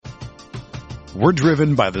We're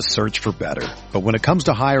driven by the search for better. But when it comes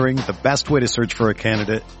to hiring, the best way to search for a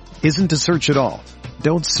candidate isn't to search at all.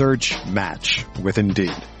 Don't search, match with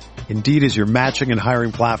Indeed. Indeed is your matching and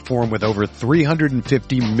hiring platform with over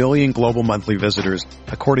 350 million global monthly visitors,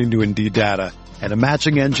 according to Indeed data, and a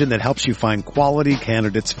matching engine that helps you find quality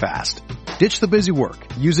candidates fast. Ditch the busy work.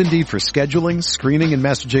 Use Indeed for scheduling, screening, and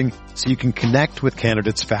messaging so you can connect with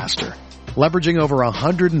candidates faster. Leveraging over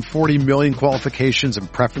 140 million qualifications and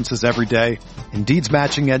preferences every day, Indeed's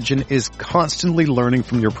matching engine is constantly learning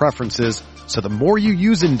from your preferences, so the more you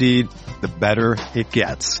use Indeed, the better it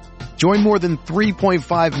gets. Join more than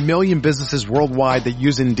 3.5 million businesses worldwide that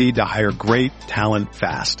use Indeed to hire great talent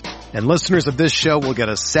fast. And listeners of this show will get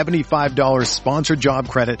a $75 sponsored job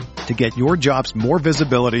credit to get your jobs more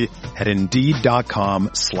visibility at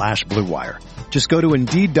Indeed.com/Blue Wire. Just go to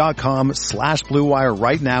Indeed.com/Blue Wire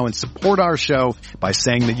right now and support our show by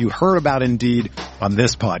saying that you heard about Indeed on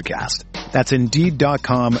this podcast. That's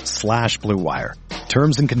Indeed.com/Blue Wire.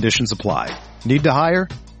 Terms and conditions apply. Need to hire?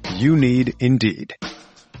 You need Indeed.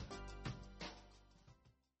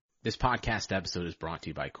 This podcast episode is brought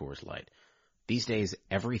to you by Coors Light. These days,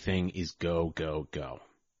 everything is go, go, go.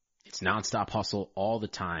 It's nonstop hustle all the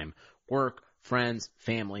time. Work, friends,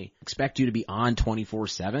 family, expect you to be on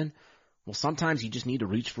 24/7. Well, sometimes you just need to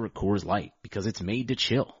reach for a Coors Light because it's made to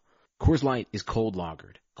chill. Coors Light is cold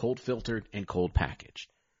lagered, cold filtered, and cold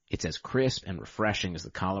packaged. It's as crisp and refreshing as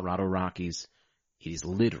the Colorado Rockies. It is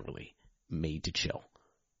literally made to chill.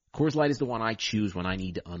 Coors Light is the one I choose when I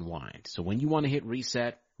need to unwind. So when you want to hit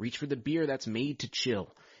reset, reach for the beer that's made to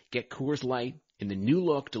chill. Get Coors Light in the new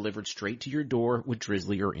look delivered straight to your door with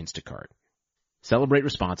Drizzly or Instacart. Celebrate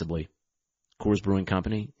responsibly. Coors Brewing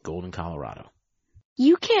Company, Golden, Colorado.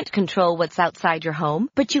 You can't control what's outside your home,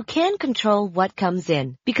 but you can control what comes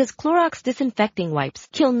in. Because Clorox disinfecting wipes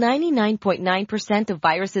kill 99.9% of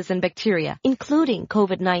viruses and bacteria, including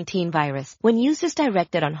COVID-19 virus, when used as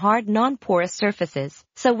directed on hard, non-porous surfaces.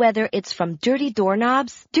 So whether it's from dirty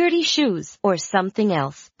doorknobs, dirty shoes, or something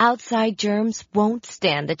else, outside germs won't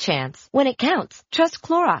stand a chance. When it counts, trust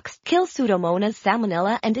Clorox. Kill Pseudomonas,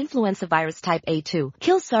 Salmonella, and influenza virus type A2.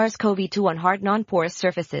 Kill SARS-CoV-2 on hard, non-porous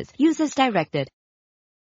surfaces. Use as directed.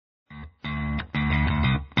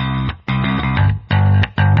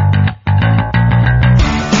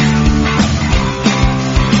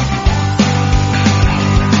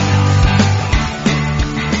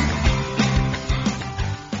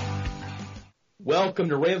 Welcome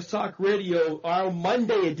to RamsTalk Radio, our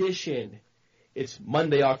Monday edition. It's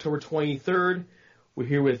Monday, October 23rd. We're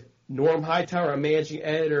here with Norm Hightower, our managing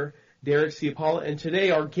editor, Derek Ciapala, and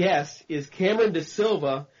today our guest is Cameron De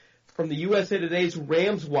Silva from the USA Today's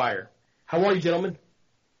Rams Wire. How are you, gentlemen?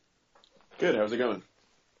 Good. How's it going?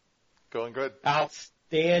 Going good.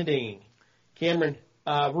 Outstanding. Cameron,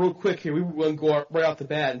 real quick here, we want to go right off the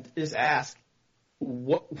bat and just ask,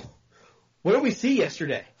 what did we see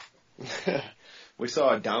yesterday? We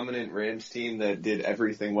saw a dominant Rams team that did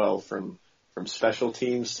everything well, from special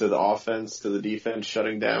teams to the offense to the defense,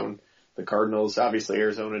 shutting down the Cardinals. Obviously,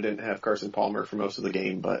 Arizona didn't have Carson Palmer for most of the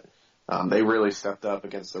game, but they really stepped up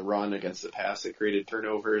against the run, against the pass. They created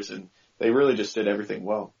turnovers, and they really just did everything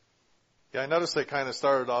well. Yeah, I noticed they kind of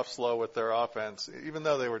started off slow with their offense. Even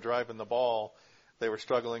though they were driving the ball, they were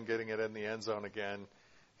struggling getting it in the end zone again.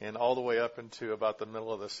 And all the way up into about the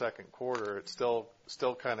middle of the second quarter, it still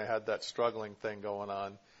kind of had that struggling thing going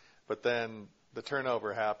on. But then the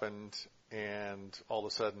turnover happened, and all of a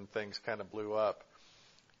sudden things kind of blew up.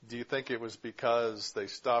 Do you think it was because they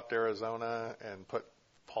stopped Arizona and put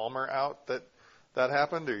Palmer out that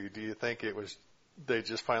happened, or do you think it was they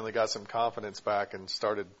just finally got some confidence back and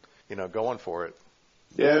started, going for it?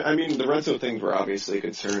 Yeah, I mean, the red zone things were obviously a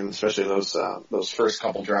concern, especially those first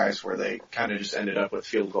couple drives where they kind of just ended up with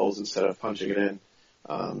field goals instead of punching it in.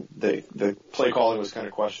 The play calling was kind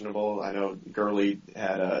of questionable. I know Gurley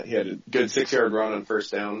had a good 6-yard run on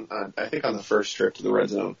first down, I think on the first trip to the red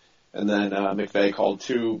zone, and then McVay called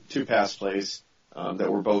two pass plays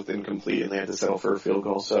that were both incomplete, and they had to settle for a field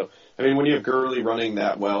goal. So, I mean, when you have Gurley running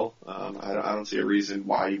that well, I don't see a reason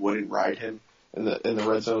why you wouldn't ride him in the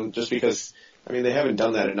red zone, just because. I mean, they haven't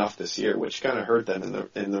done that enough this year, which kind of hurt them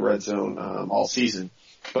in the red zone all season.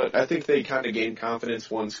 But I think they kind of gained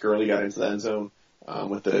confidence once Gurley got into the end zone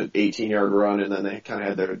with the 18-yard run, and then they kind of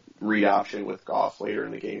had their read option with Goff later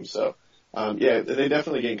in the game. So, yeah, they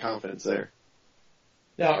definitely gained confidence there.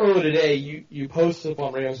 Now, earlier today, you posted up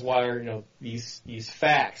on Rams Wire, these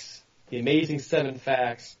facts, the amazing 7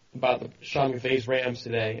 facts about the Sean McVay's Rams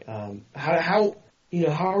today. How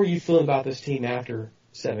are you feeling about this team after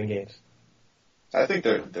 7 games? I think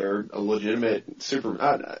they're a legitimate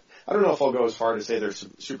I don't know if I'll go as far to say they're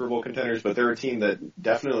Super Bowl contenders, but they're a team that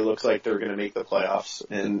definitely looks like they're going to make the playoffs.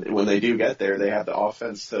 And when they do get there, they have the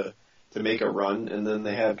offense to make a run. And then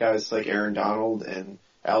they have guys like Aaron Donald and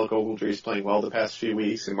Alec Ogletree playing well the past few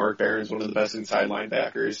weeks, and Mark Barron's one of the best inside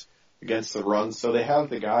linebackers against the run. So they have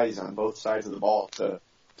the guys on both sides of the ball to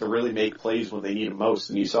really make plays when they need them most.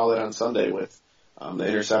 And you saw that on Sunday with the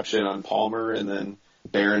interception on Palmer, and then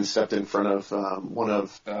Barron stepped in front of one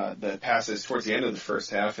of the passes towards the end of the first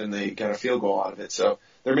half, and they got a field goal out of it. So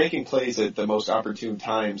they're making plays at the most opportune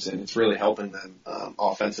times, and it's really helping them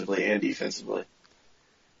offensively and defensively.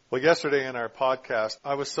 Well, yesterday in our podcast,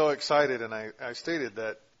 I was so excited, and I stated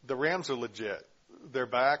that the Rams are legit. They're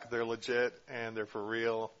back, they're legit, and they're for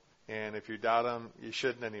real. And if you doubt them, you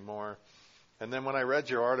shouldn't anymore. And then when I read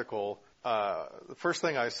your article, the first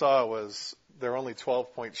thing I saw was they're only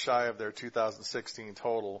 12 points shy of their 2016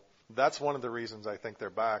 total. That's one of the reasons I think they're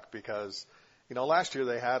back, because, last year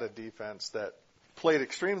they had a defense that played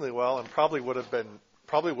extremely well and probably would have been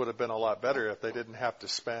a lot better if they didn't have to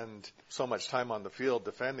spend so much time on the field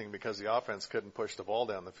defending, because the offense couldn't push the ball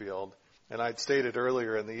down the field. And I'd stated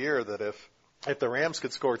earlier in the year that if the Rams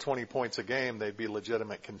could score 20 points a game, they'd be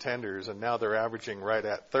legitimate contenders, and now they're averaging right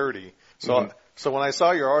at 30. So when I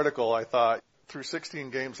saw your article, I thought, through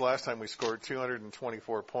 16 games last time we scored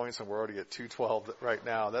 224 points, and we're already at 212 right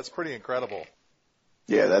now. That's pretty incredible.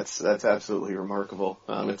 Yeah, that's absolutely remarkable.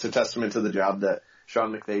 It's a testament to the job that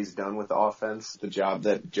Sean McVay's done with the offense, the job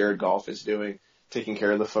that Jared Goff is doing, taking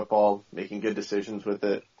care of the football, making good decisions with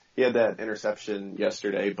it. He had that interception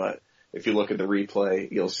yesterday, but if you look at the replay,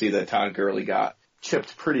 you'll see that Todd Gurley got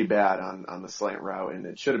chipped pretty bad on the slant route, and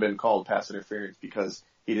it should have been called pass interference because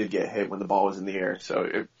he did get hit when the ball was in the air. So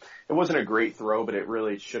it wasn't a great throw, but it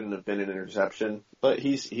really shouldn't have been an interception. But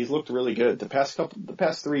he's looked really good. The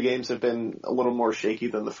past 3 games have been a little more shaky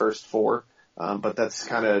than the first 4, but that's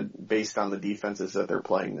kind of based on the defenses that they're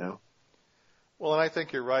playing now. Well, and I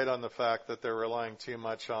think you're right on the fact that they're relying too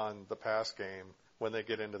much on the pass game when they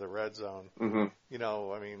get into the red zone.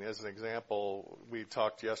 Mm-hmm. As an example, we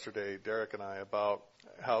talked yesterday, Derek and I, about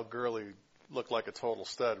how Gurley looked like a total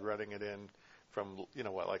stud running it in from,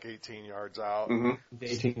 18 yards out. Mm-hmm.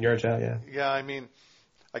 18 yards out, yeah. Yeah,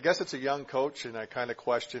 I guess it's a young coach, and I kind of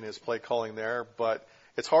question his play calling there, but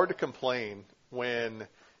it's hard to complain when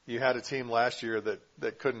you had a team last year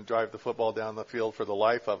that couldn't drive the football down the field for the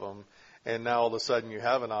life of them, and now all of a sudden you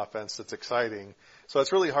have an offense that's exciting. So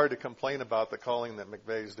it's really hard to complain about the calling that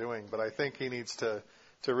McVay's doing, but I think he needs to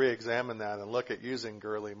re-examine that and look at using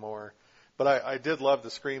Gurley more. But I did love the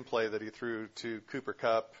screenplay that he threw to Cooper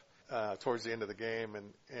Kupp towards the end of the game,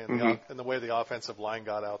 and the way the offensive line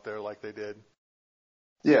got out there like they did.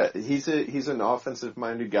 Yeah, he's an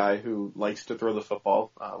offensive-minded guy who likes to throw the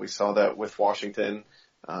football. We saw that with Washington.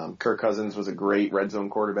 Kirk Cousins was a great red zone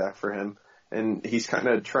quarterback for him, and he's kind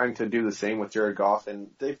of trying to do the same with Jared Goff, and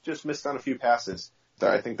they've just missed on a few passes.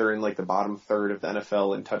 I think they're in the bottom third of the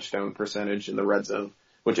NFL in touchdown percentage in the red zone,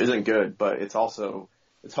 which isn't good, but it's also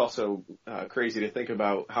crazy to think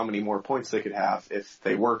about how many more points they could have if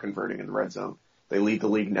they were converting in the red zone. They lead the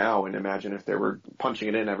league now, and imagine if they were punching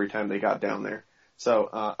it in every time they got down there. So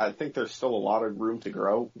I think there's still a lot of room to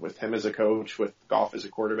grow with him as a coach, with Goff as a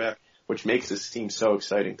quarterback, which makes this team so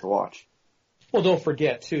exciting to watch. Well, don't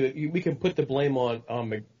forget, too, we can put the blame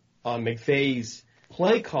on McVay's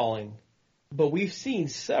play calling, but we've seen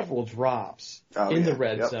several drops in the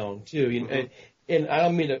red zone, too. Mm-hmm. And I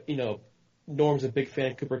don't mean to, Norm's a big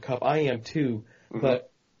fan of Cooper Kupp. I am, too. Mm-hmm.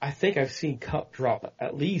 But I think I've seen Kupp drop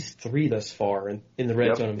at least 3 thus far in the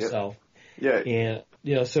red zone himself. Yep. Yeah. And,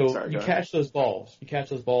 you catch those balls. You catch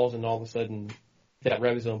those balls, and all of a sudden that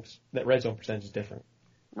red zone percentage is different.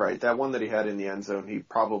 Right. That one that he had in the end zone, he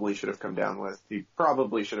probably should have come down with. It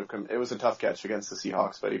was a tough catch against the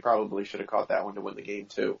Seahawks, but he probably should have caught that one to win the game,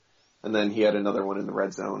 too. And then he had another one in the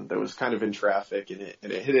red zone that was kind of in traffic, and it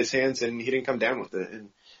hit his hands, and he didn't come down with it. And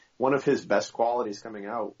one of his best qualities coming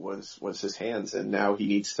out was his hands, and now he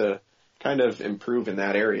needs to kind of improve in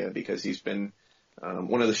that area because he's been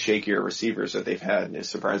one of the shakier receivers that they've had, as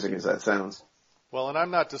surprising as that sounds. Well, and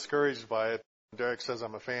I'm not discouraged by it. Derek says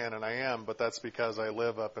I'm a fan, and I am, but that's because I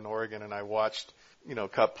live up in Oregon and I watched,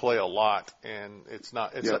 Kupp play a lot, and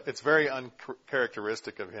it's very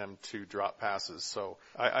uncharacteristic of him to drop passes. So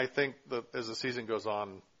I think that as the season goes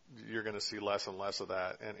on, you're going to see less and less of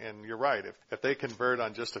that. And you're right. If they convert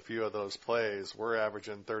on just a few of those plays, we're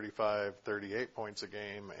averaging 35, 38 points a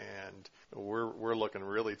game, and we're looking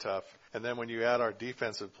really tough. And then when you add our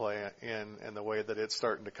defensive play in and the way that it's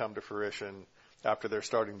starting to come to fruition after they're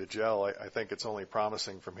starting to gel, I think it's only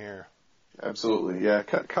promising from here. Absolutely, yeah.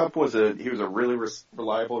 Cup was a really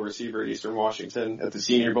reliable receiver at Eastern Washington. At the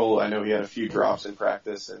Senior Bowl, I know he had a few drops in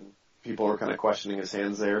practice, and people were kind of questioning his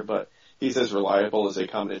hands there, but he's as reliable as they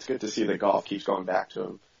come, and it's good to see that Goff keeps going back to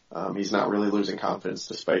him. He's not really losing confidence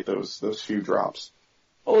despite those few drops.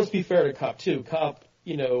 Well, let's be fair to Cup, too. Cup,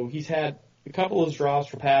 he's had a couple of drops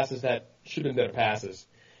for passes that should have been better passes.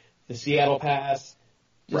 The Seattle pass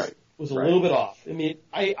was a little bit off. I mean,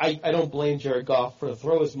 I don't blame Jared Goff for the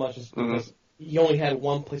throw as much as because he only had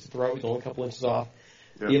one place to throw. He's only a couple inches off.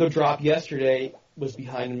 Yep. The other drop yesterday was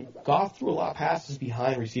behind him. Goff threw a lot of passes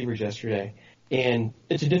behind receivers yesterday. And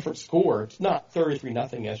it's a different score. It's not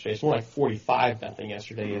 33-0 yesterday. It's more like 45-0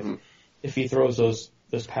 yesterday if he throws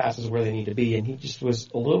those passes where they need to be. And he just was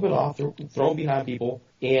a little bit off, thrown behind people.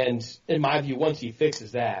 And in my view, once he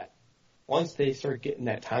fixes that, once they start getting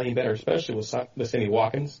that timing better, especially with Sammy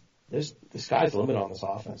Watkins, the sky's the limit on this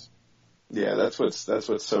offense. Yeah, that's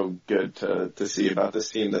what's so good to see about this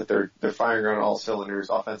team, that they're firing on all cylinders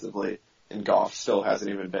offensively, and Goff still hasn't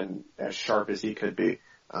even been as sharp as he could be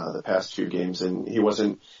the past few games, and he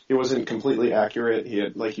wasn't completely accurate. He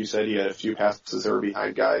had, like you said, he had a few passes that were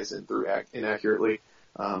behind guys and threw inaccurately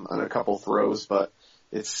on a couple throws, but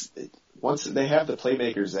once they have the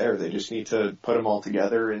playmakers there, they just need to put them all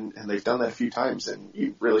together, and they've done that a few times, and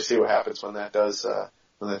you really see what happens when that does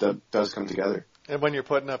come together. And when you're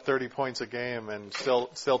putting up 30 points a game and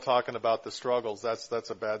still talking about the struggles, that's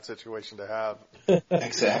a bad situation to have.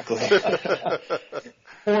 Exactly.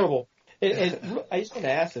 Horrible. And I just want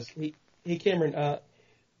to ask this. Hey, Cameron,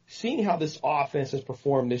 seeing how this offense has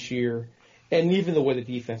performed this year, and even the way the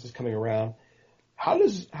defense is coming around, how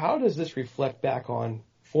does this reflect back on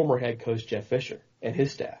former head coach Jeff Fisher and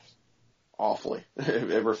his staff? Awfully.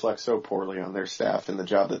 It reflects so poorly on their staff and the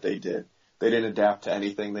job that they did. They didn't adapt to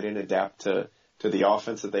anything. They didn't adapt to the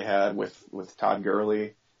offense that they had with Todd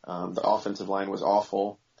Gurley. The offensive line was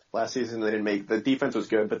awful. Last season, the defense was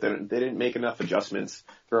good, but they didn't make enough adjustments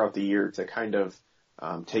throughout the year to kind of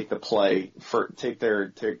take the play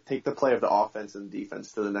of the offense and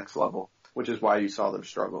defense to the next level, which is why you saw them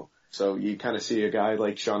struggle. So you kind of see a guy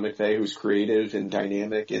like Sean McVay who's creative and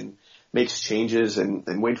dynamic and makes changes, and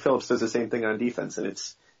Wade Phillips does the same thing on defense, and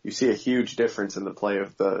you see a huge difference in the play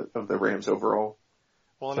of the Rams overall.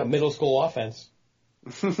 Well, a middle school offense.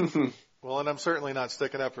 Well, and I'm certainly not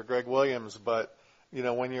sticking up for Greg Williams, but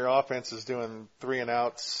when your offense is doing 3 and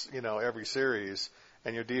outs, every series,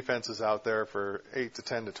 and your defense is out there for 8 to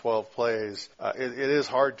 10 to 12 plays, it is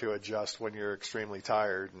hard to adjust when you're extremely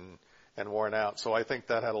tired and worn out. So I think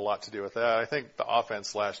that had a lot to do with that. I think the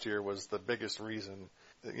offense last year was the biggest reason,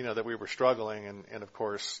 that we were struggling. And of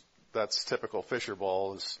course, that's typical Fisher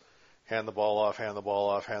ball, is hand the ball off, hand the ball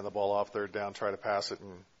off, hand the ball off, third down, try to pass it,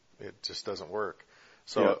 and it just doesn't work.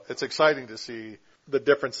 So It's exciting to see the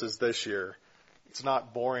differences this year. It's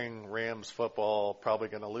not boring Rams football, probably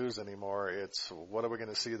going to lose anymore. It's what are we going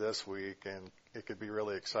to see this week, and it could be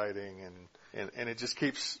really exciting, and it just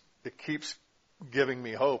keeps giving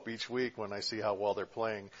me hope each week when I see how well they're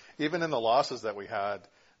playing. Even in the losses that we had,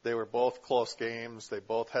 they were both close games. They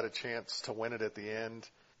both had a chance to win it at the end,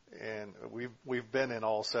 and we've been in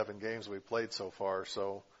all 7 games we've played so far.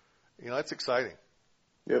 So, it's exciting.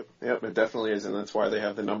 Yep, it definitely is, and that's why they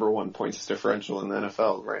have the number 1 points differential in the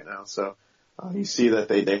NFL right now. So you see that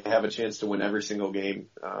they have a chance to win every single game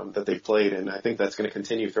that they've played, and I think that's going to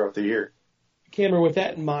continue throughout the year. Cameron, with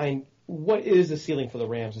that in mind, what is the ceiling for the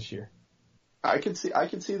Rams this year? I could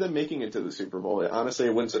see them making it to the Super Bowl. Honestly,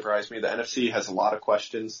 it wouldn't surprise me. The NFC has a lot of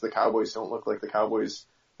questions. The Cowboys don't look like the Cowboys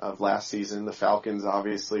of last season. The Falcons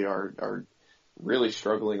obviously are really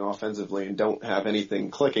struggling offensively and don't have anything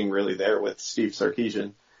clicking really there with Steve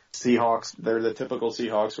Sarkisian. Seahawks, they're the typical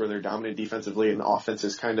Seahawks where they're dominant defensively and the offense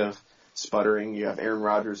is kind of sputtering. You have Aaron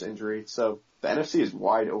Rodgers' injury. So the NFC is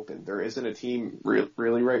wide open. There isn't a team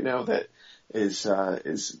really right now that is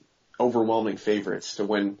overwhelming favorites to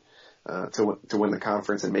win the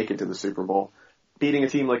conference and make it to the Super Bowl. Beating a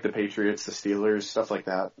team like the Patriots, the Steelers, stuff like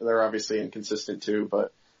that, they're obviously inconsistent too,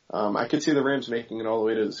 but I could see the Rams making it all the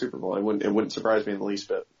way to the Super Bowl. It wouldn't surprise me in the least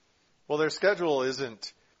bit. Well, their schedule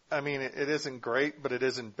isn't, it isn't great, but it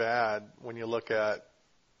isn't bad when you look at,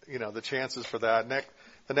 the chances for that.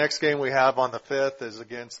 The next game we have on the 5th is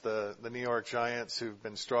against the New York Giants, who've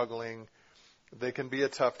been struggling. They can be a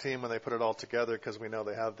tough team when they put it all together because we know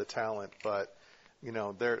they have the talent, but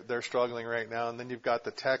they're struggling right now. And then you've got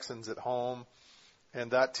the Texans at home,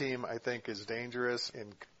 and that team I think is dangerous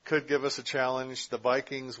and could give us a challenge. The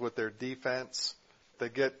Vikings with their defense, they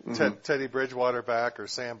get Teddy Bridgewater back or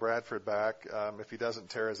Sam Bradford back if he doesn't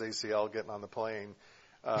tear his ACL getting on the plane.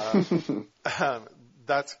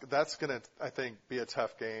 that's going to, I think, be a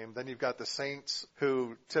tough game. Then you've got the Saints,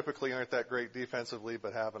 who typically aren't that great defensively,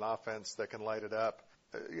 but have an offense that can light it up.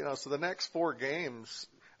 So the next 4 games,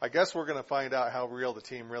 I guess we're going to find out how real the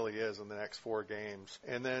team really is in the next 4 games.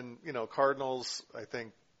 And then, Cardinals, I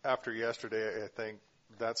think after yesterday, I think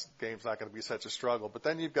that game's not going to be such a struggle. But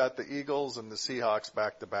then you've got the Eagles and the Seahawks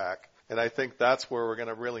back to back. And I think that's where we're going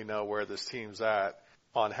to really know where this team's at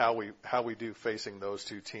on how we do facing those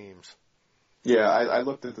 2 teams. Yeah, I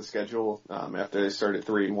looked at the schedule after they started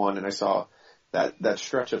 3-1, and I saw that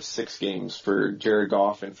stretch of 6 games for Jared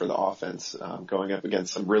Goff and for the offense going up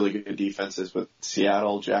against some really good defenses with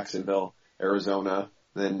Seattle, Jacksonville, Arizona.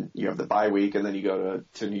 Then you have the bye week, and then you go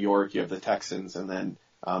to New York. You have the Texans, and then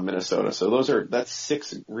Minnesota. So that's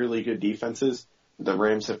 6 really good defenses. The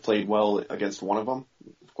Rams have played well against one of them,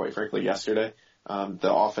 quite frankly, yesterday.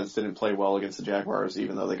 The offense didn't play well against the Jaguars,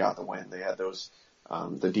 even though they got the win. They had those.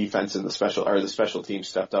 The defense and the special teams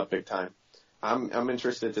stepped up big time. I'm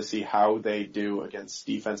interested to see how they do against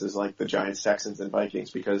defenses like the Giants, Texans, and Vikings,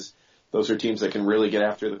 because those are teams that can really get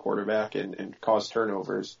after the quarterback and cause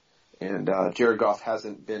turnovers. And Jared Goff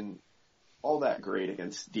hasn't been all that great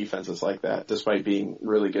against defenses like that, despite being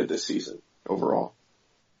really good this season overall.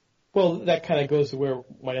 Well, that kind of goes to where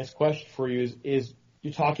my next question for you is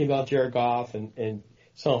you're talking about Jared Goff and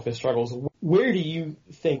some of his struggles. Where do you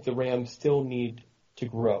think the Rams still need to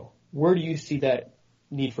grow? Where do you see that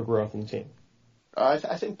need for growth in the team? I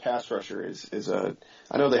think pass rusher is I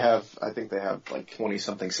know I think they have like 20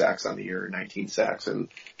 something sacks on the year, 19 sacks, and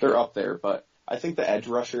they're up there, but I think the edge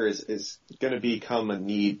rusher is going to become a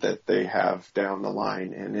need that they have down the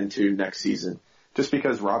line and into next season, just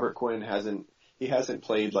because Robert Quinn hasn't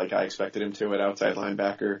played like I expected him to at outside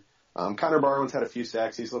linebacker. Connor Barwin's had a few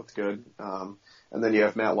sacks. He's looked good. And then you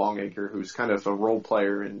have Matt Longacre, who's kind of a role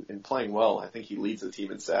player and playing well. I think he leads the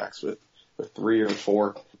team in sacks with 3 or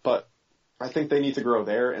 4. But I think they need to grow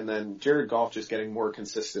there. And then Jared Goff just getting more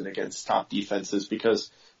consistent against top defenses, because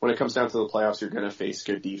when it comes down to the playoffs, you're going to face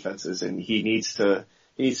good defenses, and he needs to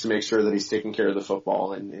make sure that he's taking care of the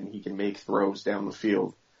football and he can make throws down the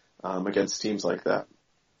field against teams like that.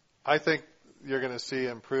 I think you're going to see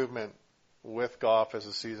improvement with Goff as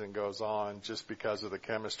the season goes on, just because of the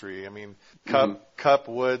chemistry. I mean, Kupp,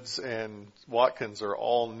 Woods, and Watkins are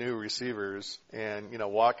all new receivers, and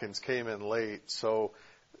Watkins came in late, so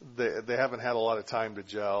they haven't had a lot of time to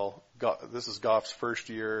gel. This is Goff's first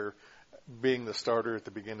year being the starter at the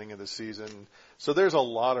beginning of the season, so there's a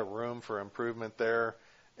lot of room for improvement there,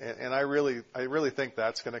 and I really think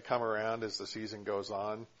that's going to come around as the season goes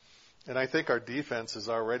on. And I think our defense is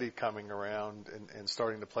already coming around and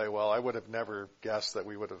starting to play well. I would have never guessed that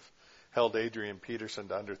we would have held Adrian Peterson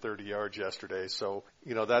to under 30 yards yesterday. So,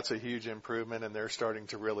 that's a huge improvement, and they're starting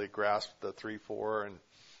to really grasp the 3-4,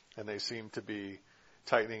 and they seem to be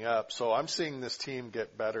tightening up. So I'm seeing this team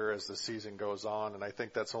get better as the season goes on, and I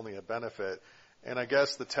think that's only a benefit. And I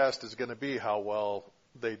guess the test is going to be how well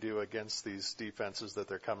they do against these defenses that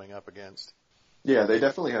they're coming up against. Yeah, they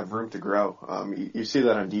definitely have room to grow. You see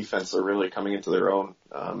that on defense. They're really coming into their own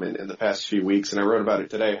in the past few weeks. And I wrote about it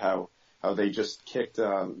today, how they just kicked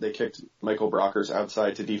Michael Brockers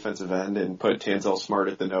outside to defensive end and put Tanzel Smart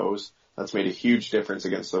at the nose. That's made a huge difference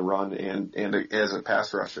against the run and as a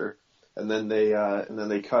pass rusher. And then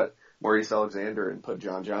they cut Maurice Alexander and put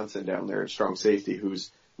John Johnson down there at strong safety, who's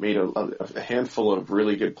made a handful of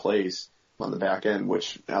really good plays on the back end,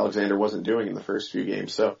 which Alexander wasn't doing in the first few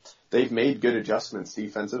games. So they've made good adjustments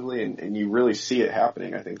defensively, and you really see it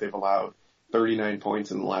happening. I think they've allowed 39 points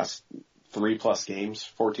in the last 3+ games,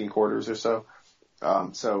 14 quarters or so.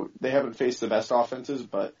 So they haven't faced the best offenses,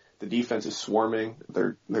 but the defense is swarming.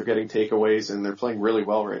 They're getting takeaways, and they're playing really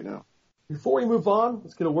well right now. Before we move on,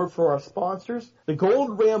 let's get a word for our sponsors. The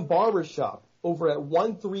Gold Ram Barbershop over at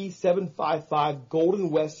 13755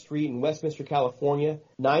 Golden West Street in Westminster, California,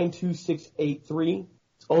 92683.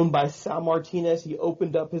 It's owned by Sal Martinez. He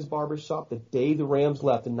opened up his barbershop the day the Rams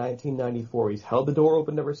left in 1994. He's held the door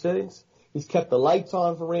open ever since. He's kept the lights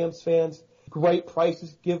on for Rams fans. Great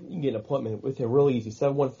prices. You can get an appointment with him real easy.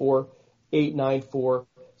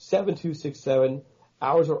 714-894-7267.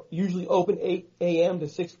 Hours are usually open 8 a.m. to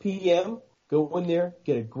 6 p.m. Go in there,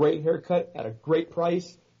 get a great haircut at a great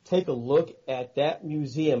price. Take a look at that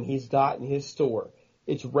museum he's got in his store.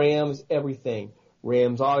 It's Rams everything.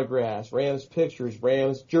 Rams autographs, Rams pictures,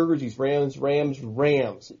 Rams jerseys, Rams.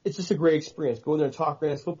 It's just a great experience. Go in there and talk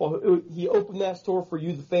Rams football. He opened that store for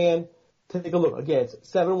you, the fan. Take a look. Again, it's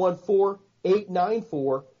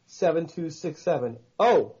 714-894-7267.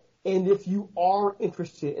 Oh, and if you are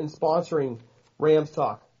interested in sponsoring Rams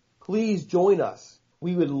Talk, please join us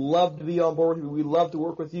We would love to be on board with you. We'd love to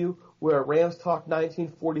work with you. We're at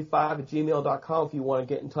ramstalk1945@gmail.com if you want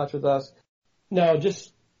to get in touch with us. Now,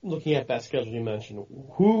 just looking at that schedule you mentioned,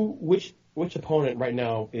 which opponent right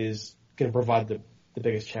now is going to provide the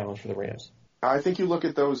biggest challenge for the Rams? I think you look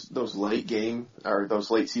at those late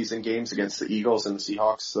season games against the Eagles and the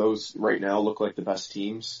Seahawks. Those right now look like the best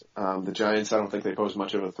teams. The Giants, I don't think they pose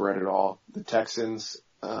much of a threat at all. The Texans,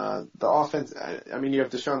 the offense. I mean, you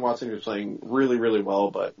have Deshaun Watson who's playing really, really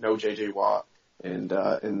well, but no J.J. Watt, and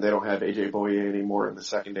they don't have A.J. Boye anymore in the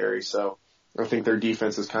secondary. So I think their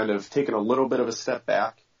defense has kind of taken a little bit of a step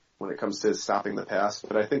back when it comes to stopping the pass.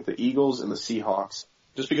 But I think the Eagles and the Seahawks,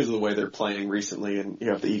 just because of the way they're playing recently, and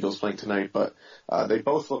you have the Eagles playing tonight, but they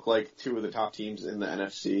both look like two of the top teams in the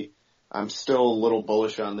NFC. I'm still a little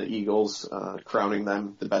bullish on the Eagles, crowning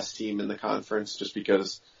them the best team in the conference, just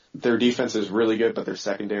because their defense is really good, but their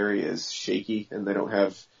secondary is shaky, and they don't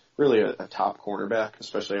have really a top cornerback,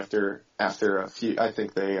 especially after a few. I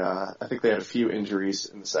think they had a few injuries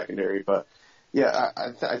in the secondary, but yeah,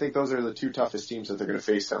 I think those are the two toughest teams that they're going to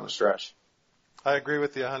face down the stretch. I agree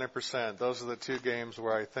with you 100%. Those are the two games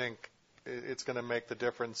where I think it's going to make the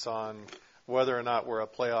difference on whether or not we're a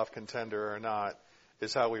playoff contender or not,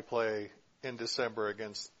 is how we play in December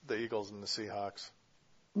against the Eagles and the Seahawks.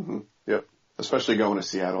 Mm-hmm. Yep. Especially going to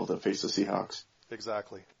Seattle to face the Seahawks.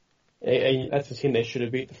 Exactly. And that's the team they should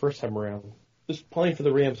have beat the first time around. Just playing for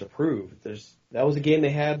the Rams to prove. That was a game they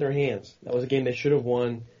had in their hands. That was a game they should have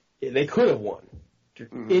won. They could have won.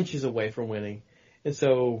 Inches away from winning. And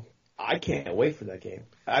so I can't wait for that game.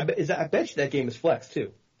 I bet you that game is flexed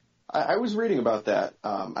too. I was reading about that.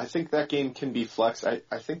 I think that game can be flexed. I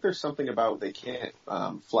think there's something about they can't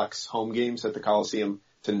flex home games at the Coliseum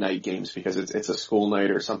to night games because it's a school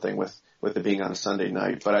night or something with it being on a Sunday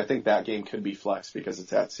night. But I think that game could be flexed because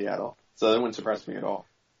it's at Seattle. So that wouldn't surprise me at all.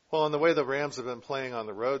 Well, and the way the Rams have been playing on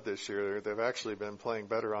the road this year, they've actually been playing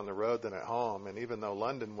better on the road than at home. And even though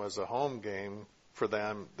London was a home game for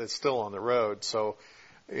them, it's still on the road. So,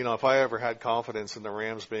 you know, if I ever had confidence in the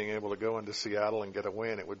Rams being able to go into Seattle and get a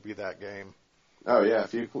win, it would be that game. Oh yeah,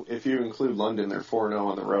 if you include London, they're 4-0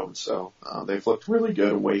 on the road. So they've looked really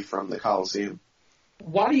good away from the Coliseum.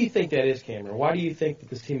 Why do you think that is, Cameron? Why do you think that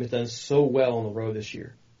this team has done so well on the road this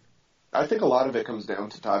year? I think a lot of it comes down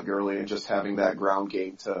to Todd Gurley and just having that ground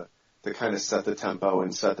game to kind of set the tempo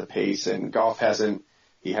and set the pace. And Goff hasn't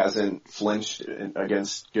flinched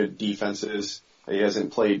against good defenses. He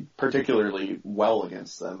hasn't played particularly well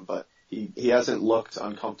against them, but he hasn't looked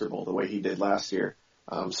uncomfortable the way he did last year.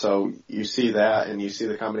 So you see that, and you see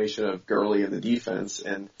the combination of Gurley and the defense,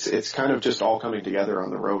 and it's kind of just all coming together on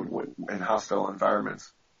the road in hostile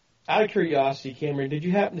environments. Out of curiosity, Cameron, did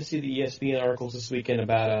you happen to see the ESPN articles this weekend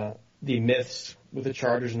about the myths with the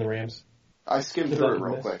Chargers and the Rams? I skimmed through it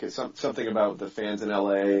real quick. It's something about the fans in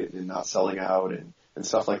LA and not selling out and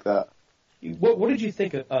stuff like that. What did you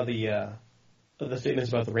think of the statements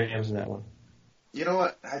about the Rams in that one? You know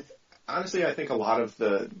what? Honestly, I think a lot of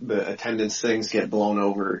the attendance things get blown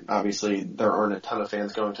over. Obviously, there aren't a ton of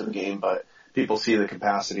fans going to the game, but people see the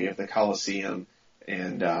capacity of the Coliseum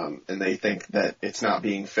and they think that it's not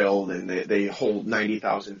being filled, and they hold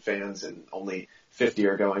 90,000 fans and only 50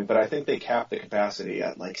 are going. But I think they cap the capacity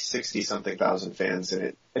at like 60-something thousand fans, and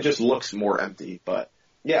it just looks more empty. But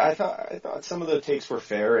yeah, I thought some of the takes were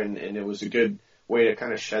fair, and it was a good way to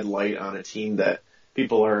kind of shed light on a team that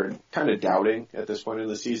people are kind of doubting at this point in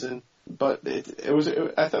the season. But I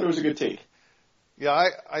thought it was a good take. Yeah,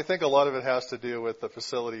 I think a lot of it has to do with the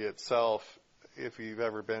facility itself. If you've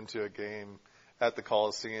ever been to a game at the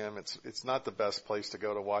Coliseum, it's not the best place to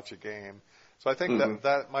go to watch a game. So I think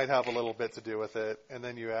that might have a little bit to do with it. And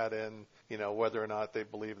then you add in, you know, whether or not they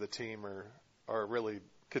believe the team are really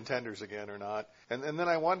contenders again or not. And then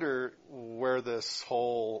I wonder where this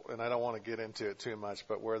whole, and I don't want to get into it too much,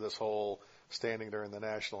 but where this whole standing during the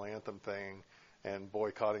national anthem thing and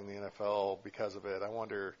boycotting the NFL because of it, I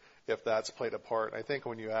wonder if that's played a part. I think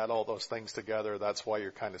when you add all those things together, that's why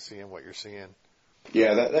you're kind of seeing what you're seeing.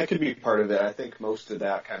 Yeah, that could be part of it. I think most of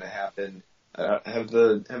that kind of happened. Have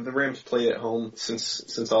the Rams played at home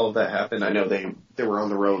since all of that happened? I know they were on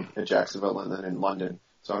the road at Jacksonville and then in London,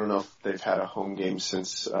 so I don't know if they've had a home game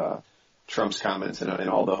since Trump's comments and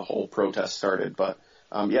all the whole protest started. But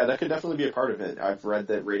yeah, that could definitely be a part of it. I've read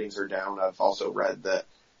that ratings are down. I've also read that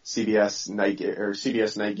CBS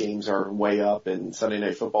night games are way up and Sunday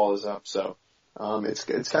Night Football is up. So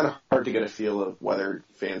it's kind of hard to get a feel of whether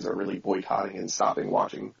fans are really boycotting and stopping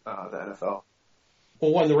watching the NFL.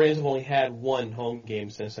 Well, the Rams have only had one home game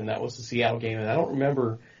since, and that was the Seattle game. And I don't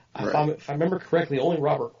remember, if I remember correctly, only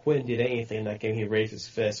Robert Quinn did anything in that game. He raised his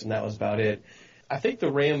fist, and that was about it. I think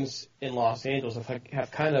the Rams in Los Angeles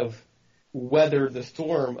have kind of weathered the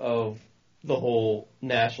storm of the whole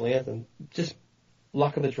national anthem. Just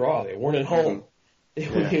luck of the draw. They weren't at home.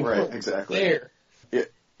 They weren't exactly. there.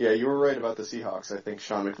 Yeah, you were right about the Seahawks. I think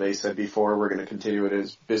Sean McVay said before we're going to continue it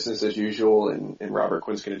as business as usual, and Robert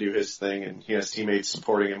Quinn's going to do his thing, and he has teammates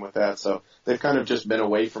supporting him with that. So they've kind of just been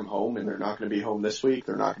away from home, and they're not going to be home this week.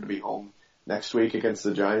 They're not going to be home next week against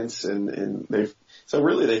the Giants, and they've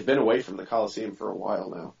been away from the Coliseum for a while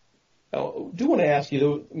now. I do want to ask you,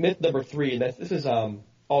 though, myth number 3, and this is Alden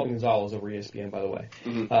Gonzalez over ESPN, by the way.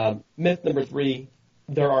 Mm-hmm. Myth number 3,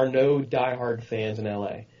 there are no diehard fans in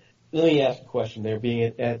L.A. Let me ask a question there,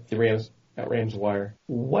 being at the Rams Wire.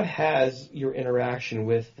 What has your interaction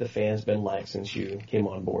with the fans been like since you came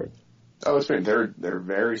on board? Oh, it's been, they're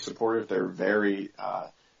very supportive. They're very,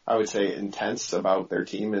 I would say, intense about their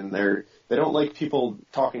team, and they don't like people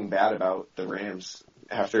talking bad about the Rams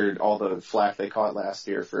after all the flack they caught last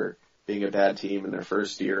year for being a bad team in their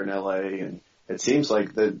first year in LA. And it seems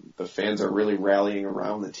like the fans are really rallying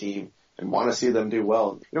around the team and want to see them do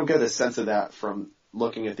well. You don't get a sense of that from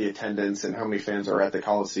looking at the attendance and how many fans are at the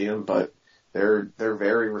Coliseum, but they're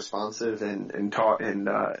very responsive and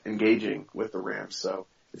engaging with the Rams. So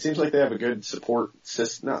it seems like they have a good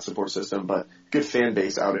not support system, but good fan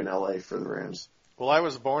base out in LA for the Rams. Well, I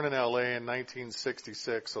was born in LA in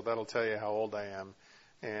 1966, so that'll tell you how old I am.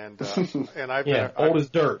 And I've been old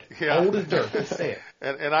as dirt. Yeah. Old as dirt. Let's say it.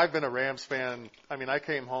 And I've been a Rams fan. I mean, I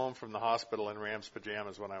came home from the hospital in Rams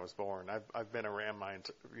pajamas when I was born. I've been a Ram my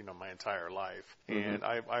entire life. Mm-hmm. And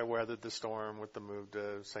I weathered the storm with the move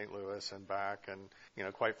to St. Louis and back.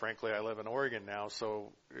 And quite frankly, I live in Oregon now,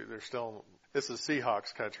 so this is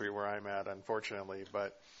Seahawks country where I'm at, unfortunately.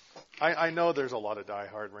 But I know there's a lot of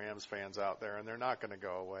diehard Rams fans out there, and they're not going to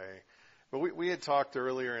go away. But we had talked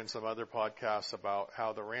earlier in some other podcasts about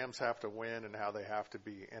how the Rams have to win and how they have to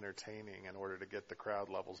be entertaining in order to get the crowd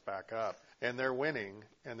levels back up. And they're winning,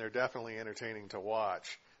 and they're definitely entertaining to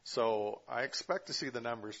watch. So I expect to see the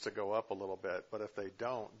numbers to go up a little bit, but if they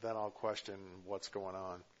don't, then I'll question what's going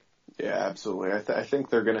on. Yeah, absolutely. I think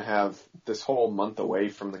they're going to have this whole month away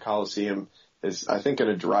from the Coliseum is, I think,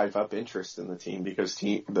 going to drive up interest in the team because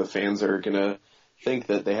the fans are going to think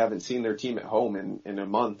that they haven't seen their team at home in a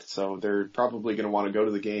month, so they're probably going to want to go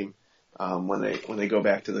to the game when they go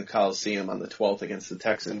back to the Coliseum on the 12th against the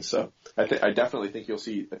Texans. So I definitely think you'll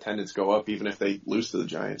see attendance go up even if they lose to the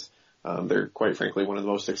Giants. They're quite frankly one of the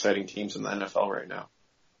most exciting teams in the NFL right now.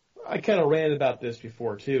 I kind of ranted about this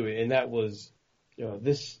before too, and that was,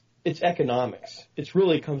 it's economics. It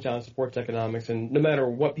really comes down to sports economics, and no matter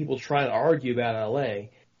what people try and argue about LA,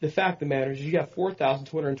 the fact of the matter is you got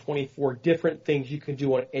 4,224 different things you can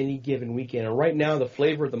do on any given weekend. And right now, the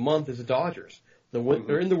flavor of the month is the Dodgers.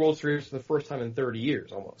 They're in the World Series for the first time in 30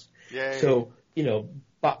 years almost. Yay. So,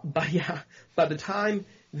 by the time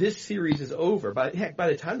this series is over, by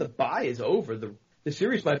the time the bye is over, the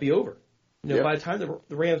series might be over. Yep. By the time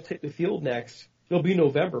the Rams take the field next, it'll be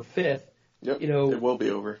November 5th. Yep. It will be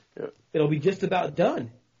over. Yep. It'll be just about done.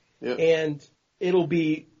 Yep. And it'll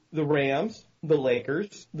be the Rams, the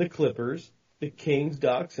Lakers, the Clippers, the Kings,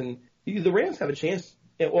 Ducks, and the Rams have a chance.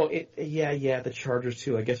 The Chargers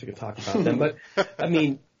too. I guess we could talk about them. But, I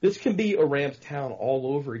mean, this can be a Rams town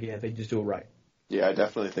all over again if they just do it right. Yeah, I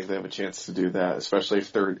definitely think they have a chance to do that, especially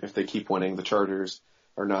if they keep winning. The Chargers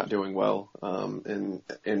are not doing well. And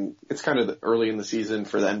it's kind of early in the season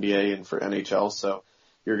for the NBA and for NHL, so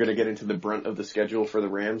you're going to get into the brunt of the schedule for the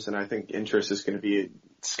Rams, and I think interest is going to be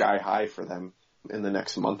sky high for them in the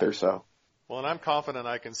next month or so. Well, and I'm confident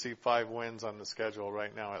I can see 5 wins on the schedule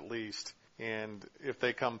right now at least. And if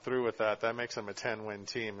they come through with that, that makes them a 10-win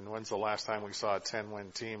team. And when's the last time we saw a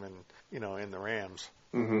 10-win team in the Rams?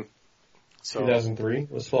 Mm-hmm. So 2003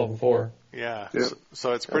 it was 12-4. Yeah. Yep.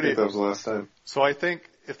 So it's pretty. I think that was the last time. So I think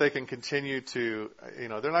if they can continue to,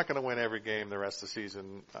 they're not going to win every game the rest of the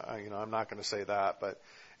season. I'm not going to say that, but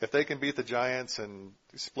if they can beat the Giants and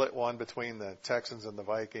split one between the Texans and the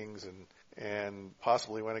Vikings and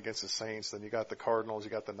possibly win against the Saints, then you got the Cardinals, you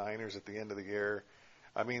got the Niners at the end of the year.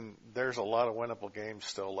 I mean, there's a lot of winnable games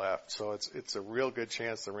still left. So it's a real good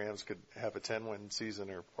chance the Rams could have a 10-win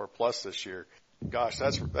season or plus this year. Gosh,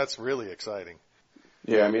 that's really exciting.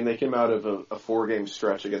 Yeah, I mean, they came out of a 4-game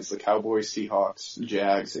stretch against the Cowboys, Seahawks,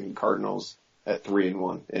 Jags, and Cardinals at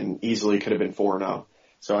 3-1 and easily could have been 4-0.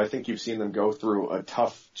 So I think you've seen them go through a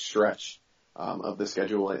tough stretch of the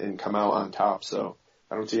schedule and come out on top. So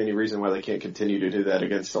I don't see any reason why they can't continue to do that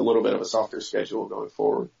against a little bit of a softer schedule going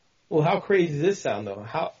forward. Well, how crazy does this sound, though?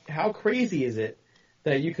 How crazy is it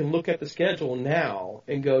that you can look at the schedule now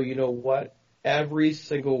and go, you know what? Every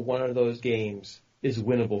single one of those games is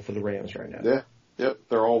winnable for the Rams right now. Yeah. Yep,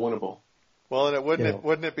 they're all winnable. Well, and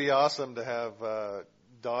wouldn't it be awesome to have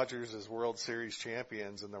Dodgers as World Series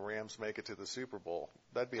champions and the Rams make it to the Super Bowl?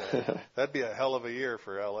 That'd be a hell of a year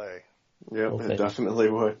for LA. Yep, it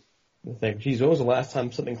definitely would. Geez, when was the last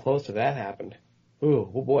time something close to that happened?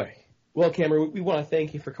 Ooh, oh boy. Well, Cameron, we want to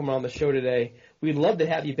thank you for coming on the show today. We'd love to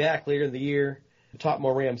have you back later in the year to talk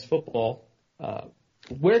more Rams football.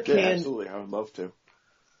 Absolutely, I would love to.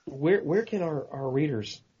 Where can our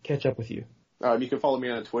readers catch up with you? You can follow me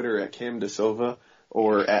on Twitter at Cam DeSilva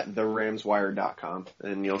or at theramswire.com,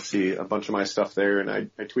 and you'll see a bunch of my stuff there, and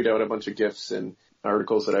I tweet out a bunch of GIFs and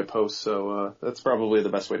articles that I post, so that's probably the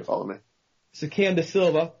best way to follow me. So Cam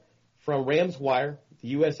DeSilva from RamsWire, the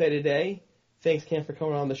USA Today. Thanks, Cam, for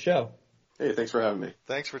coming on the show. Hey, thanks for having me.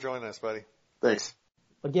 Thanks for joining us, buddy. Thanks.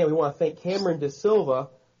 Again, we want to thank Cameron DeSilva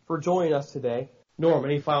for joining us today. Norm,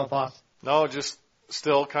 any final thoughts? No, just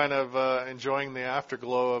still kind of enjoying the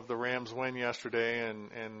afterglow of the Rams win yesterday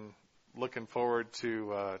and looking forward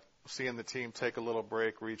to seeing the team take a little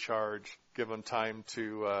break, recharge, give them time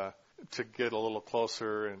to get a little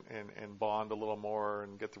closer and bond a little more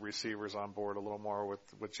and get the receivers on board a little more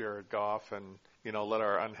with Jared Goff and, let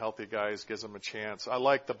our unhealthy guys give them a chance. I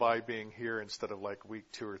like the bye being here instead of like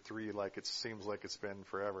week 2 or 3 like it seems like it's been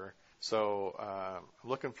forever. So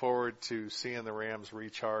looking forward to seeing the Rams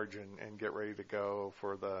recharge and get ready to go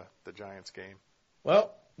for the Giants game.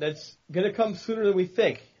 Well, that's going to come sooner than we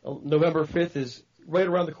think. November 5th is right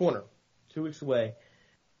around the corner, 2 weeks away.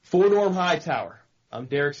 For Norm Hightower, I'm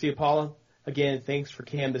Derek Ciapala. Again, thanks for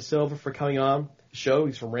Cam DeSilva for coming on the show.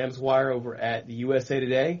 He's from RamsWire over at the USA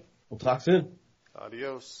Today. We'll talk soon.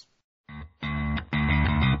 Adios.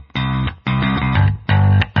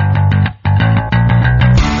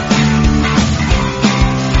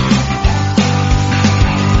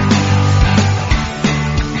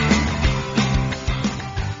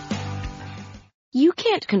 You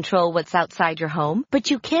can't control what's outside your home,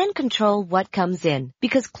 but you can control what comes in.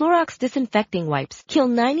 Because Clorox disinfecting wipes kill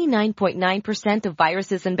 99.9% of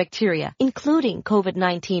viruses and bacteria, including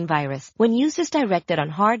COVID-19 virus, when used as directed on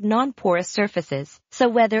hard, non-porous surfaces. So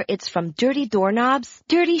whether it's from dirty doorknobs,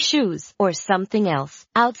 dirty shoes, or something else,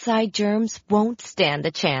 outside germs won't stand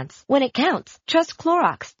a chance. When it counts, trust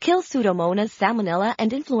Clorox. Kill Pseudomonas, Salmonella,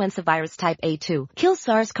 and influenza virus type A2. Kill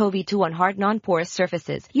SARS-CoV-2 on hard, non-porous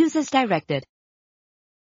surfaces. Use as directed.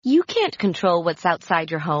 You can't control what's outside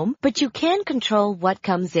your home, but you can control what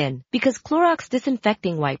comes in. Because Clorox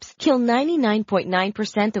disinfecting wipes kill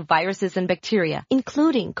 99.9% of viruses and bacteria,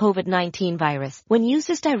 including COVID-19 virus, when used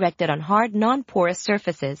as directed on hard, non-porous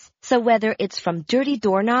surfaces. So whether it's from dirty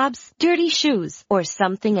doorknobs, dirty shoes, or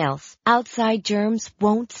something else, outside germs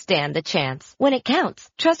won't stand a chance. When it counts,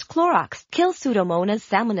 trust Clorox. Kill Pseudomonas,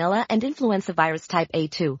 Salmonella, and influenza virus type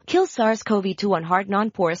A2. Kill SARS-CoV-2 on hard,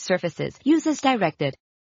 non-porous surfaces. Use as directed.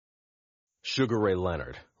 Sugar Ray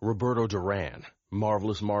Leonard, Roberto Duran,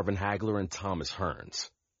 Marvelous Marvin Hagler, and Thomas Hearns.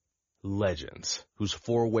 Legends, whose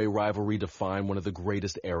four-way rivalry defined one of the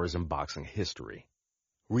greatest eras in boxing history.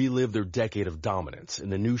 Relive their decade of dominance in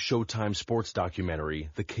the new Showtime sports documentary,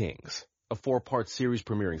 The Kings, a 4-part series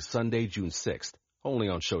premiering Sunday, June 6th, only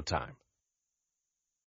on Showtime.